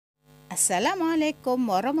Assalamualaikum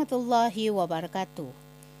warahmatullahi wabarakatuh.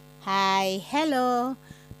 Hi, hello.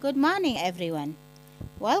 Good morning, everyone.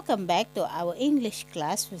 Welcome back to our English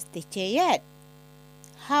class with Teacher Yet.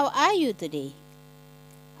 How are you today?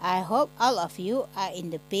 I hope all of you are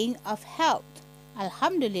in the pink of health.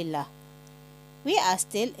 Alhamdulillah. We are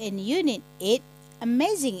still in Unit 8,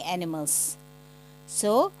 Amazing Animals.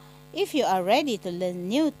 So, if you are ready to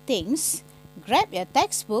learn new things, grab your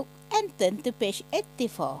textbook and turn to page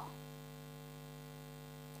 84.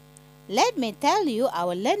 Let me tell you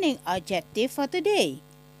our learning objective for today.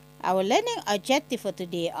 Our learning objective for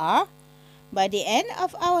today are, by the end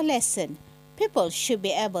of our lesson, people should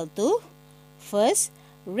be able to, first,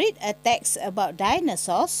 read a text about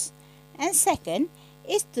dinosaurs, and second,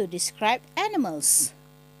 is to describe animals.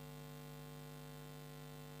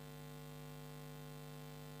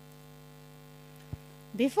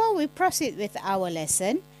 Before we proceed with our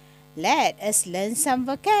lesson, let us learn some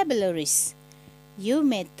vocabularies. You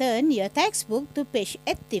may turn your textbook to page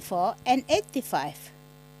 84 and 85.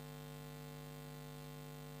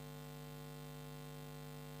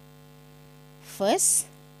 First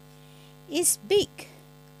is big.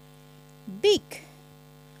 Big.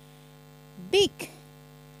 Big.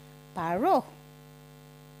 Paruh.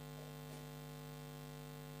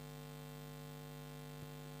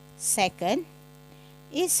 Second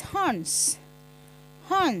is horns.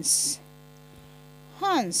 Horns.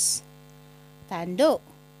 Horns. Tanduk.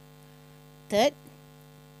 Third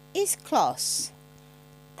is claws.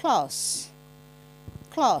 Claws.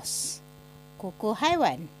 Claws. Kuku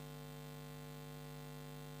haiwan.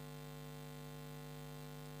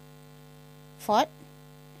 Fourth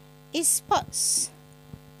is spots.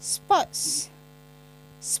 Spots.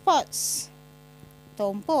 Spots.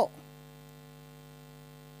 Tompok.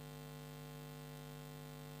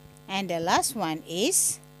 And the last one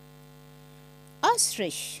is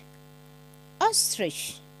ostrich.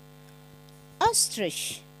 Ostrich.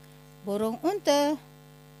 Ostrich. Burung unta.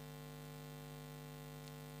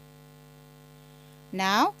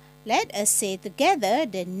 Now, let us say together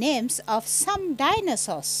the names of some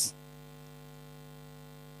dinosaurs.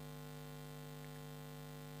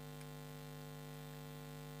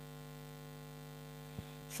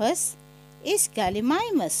 First is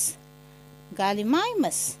Gallimimus.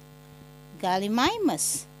 Gallimimus.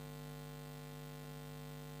 Gallimimus.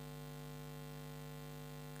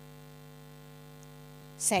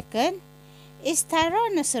 Second is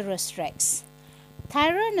Tyrannosaurus rex.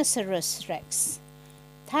 Tyrannosaurus rex.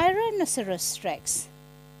 Tyrannosaurus rex.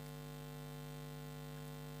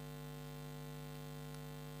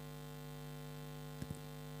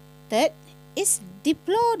 Third is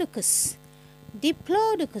Diplodocus.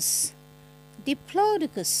 Diplodocus.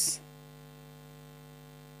 Diplodocus.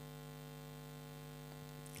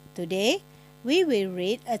 Today, we will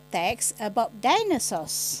read a text about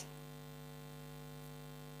dinosaurs.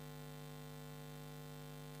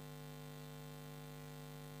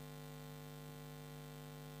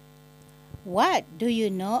 What do you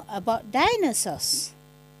know about dinosaurs?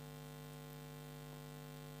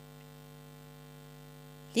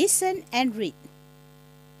 Listen and read.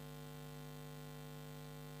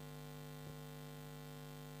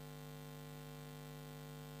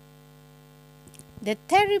 The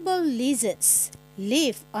terrible lizards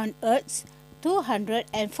lived on Earth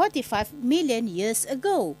 245 million years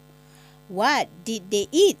ago. What did they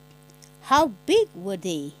eat? How big were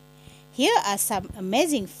they? Here are some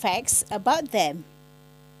amazing facts about them.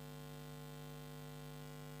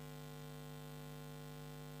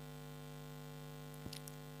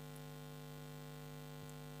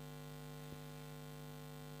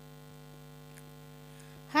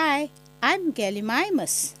 Hi, I'm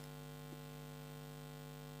Gallimimus.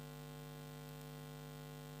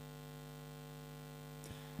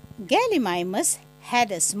 Gallimimus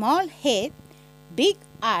had a small head, big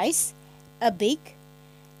eyes, a beak,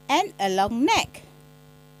 and a long neck.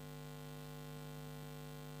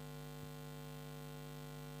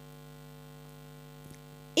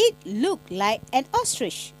 It looked like an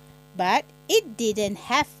ostrich, but it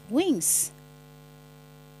didn't have wings.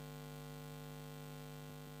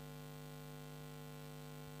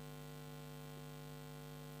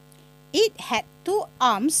 It had 2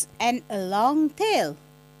 arms and a long tail.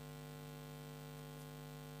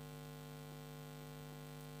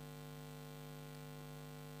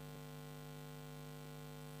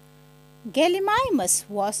 Gallimimus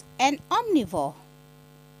was an omnivore.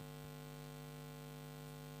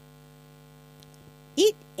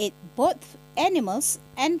 It ate both animals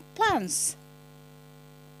and plants.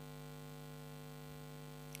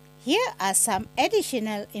 Here are some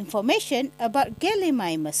additional information about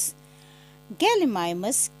Gallimimus.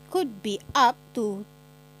 Gallimimus could be up to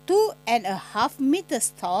 2.5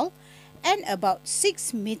 meters tall and about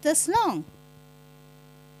 6 meters long.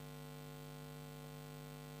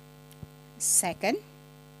 Second,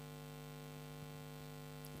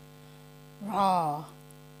 roar,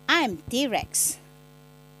 I'm T-Rex.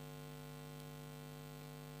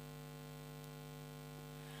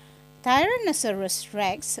 Tyrannosaurus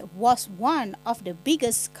rex was one of the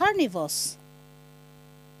biggest carnivores.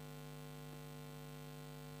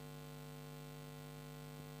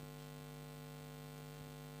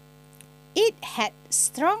 It had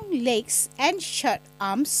strong legs and short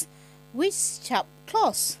arms with sharp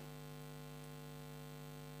claws.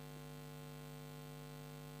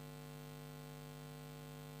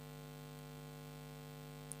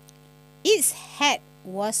 Its head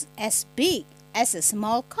was as big as a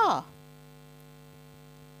small car.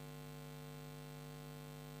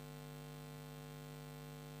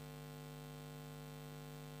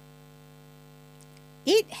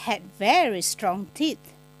 It had very strong teeth.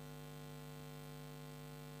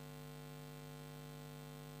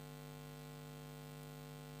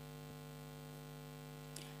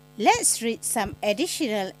 Let's read some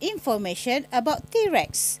additional information about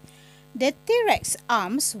T-Rex. The T-Rex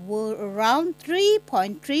arms were around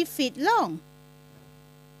 3.3 feet long.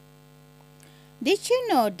 Did you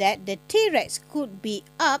know that the T-Rex could be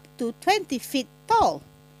up to 20 feet tall?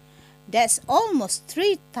 That's almost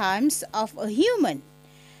 3 times of a human.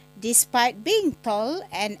 Despite being tall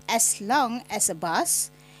and as long as a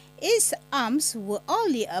bus, its arms were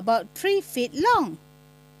only about 3 feet long.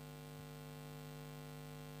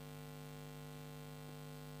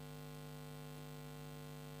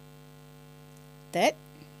 Third,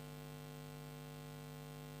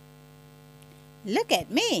 look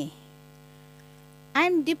at me.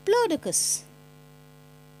 I'm Diplodocus.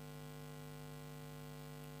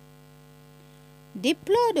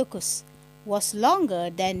 Diplodocus was longer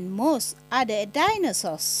than most other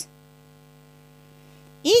dinosaurs.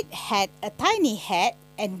 It had a tiny head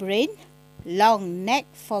and brain, long neck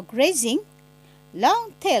for grazing,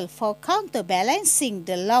 long tail for counterbalancing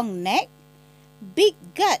the long neck, big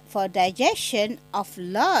gut for digestion of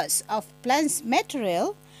lots of plant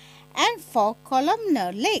material, and 4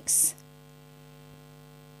 columnar legs.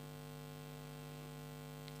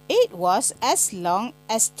 It was as long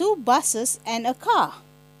as 2 buses and a car.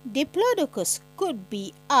 Diplodocus could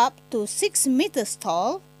be up to 6 meters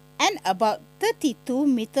tall and about 32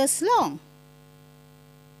 meters long.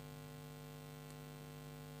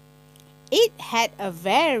 It had a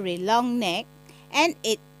very long neck and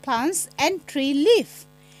ate plants and tree leaves.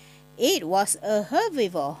 It was a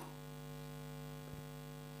herbivore.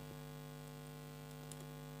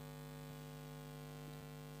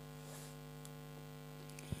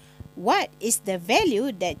 What is the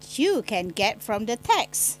value that you can get from the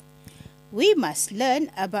text? We must learn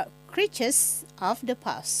about creatures of the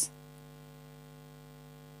past.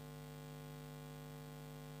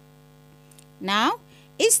 Now,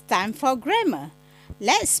 it's time for grammar.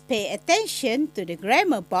 Let's pay attention to the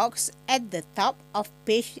grammar box at the top of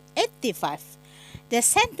page 85. The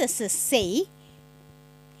sentences say,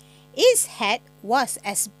 its head was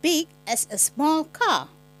as big as a small car,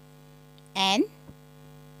 and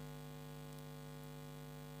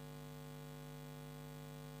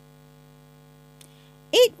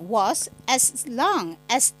it was as long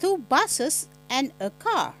as 2 buses and a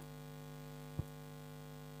car.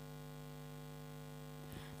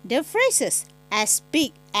 The phrases as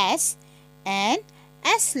big as and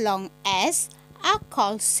as long as are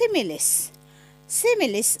called similes.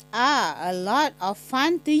 Similes are a lot of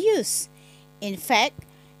fun to use. In fact,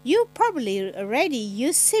 you probably already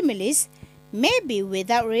use similes, maybe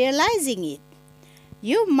without realizing it.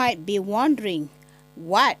 You might be wondering,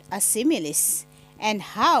 what are similes? And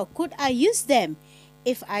how could I use them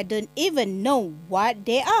if I don't even know what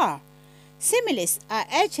they are? Similes are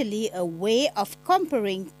actually a way of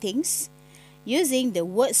comparing things. Using the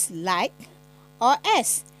words like or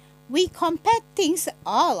as, we compare things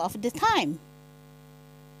all of the time.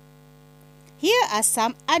 Here are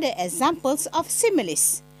some other examples of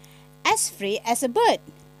similes. As free as a bird,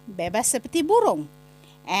 bebas seperti burung,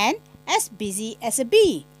 and as busy as a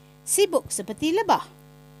bee, sibuk seperti lebah.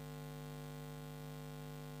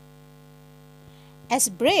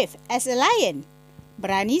 As brave as a lion,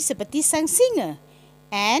 berani seperti sang singa,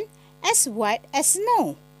 and as white as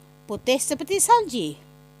snow, putih seperti salji.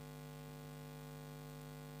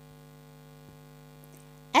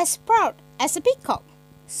 As proud as a peacock,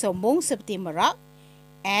 sombong seperti merak,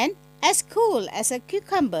 and as cool as a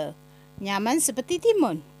cucumber, nyaman seperti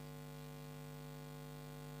timun.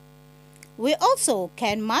 We also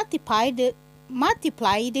can multiply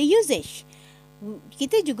multiply the usage.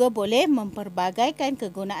 Kita juga boleh memperbagaikan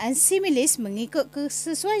kegunaan similis mengikut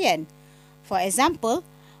kesesuaian. For example,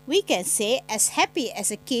 we can say as happy as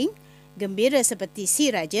a king, gembira seperti si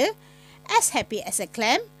raja, as happy as a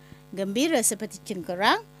clam, gembira seperti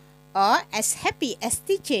cengkerang, or as happy as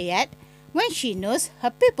Teacher Yat when she knows her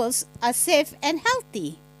pupils are safe and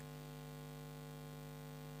healthy.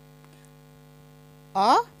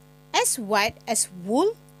 Or as white as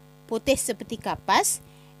wool, putih seperti kapas,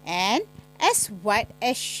 and as white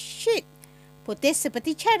as sheet, putih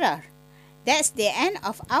seperti cadar. That's the end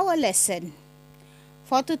of our lesson.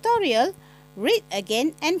 For tutorial, read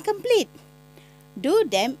again and complete. Do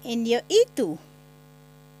them in your E2.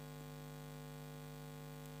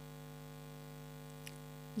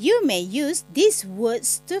 You may use these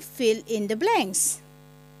words to fill in the blanks.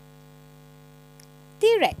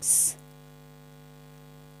 T-Rex,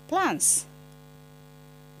 plants,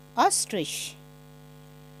 ostrich,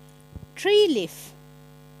 tree leaf,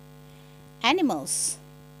 animals,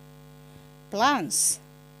 plants,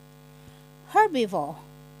 herbivore,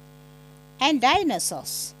 and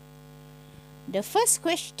dinosaurs. The first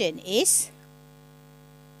question is,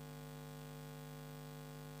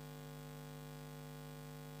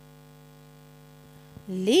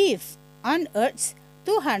 lived on Earth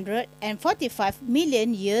 245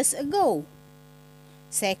 million years ago.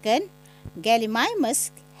 Second,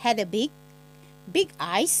 Gallimimus had a big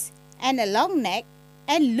eyes and a long neck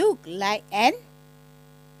and looked like an.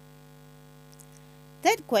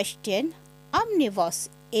 Third question, omnivores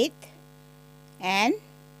ate. And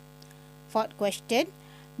fourth question,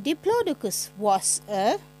 Diplodocus was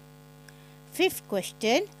a. Fifth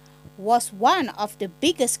question, was one of the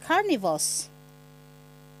biggest carnivores.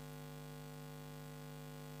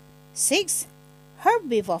 Sixth,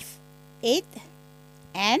 herbivore ate.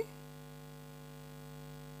 And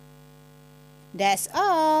that's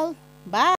all. Bye.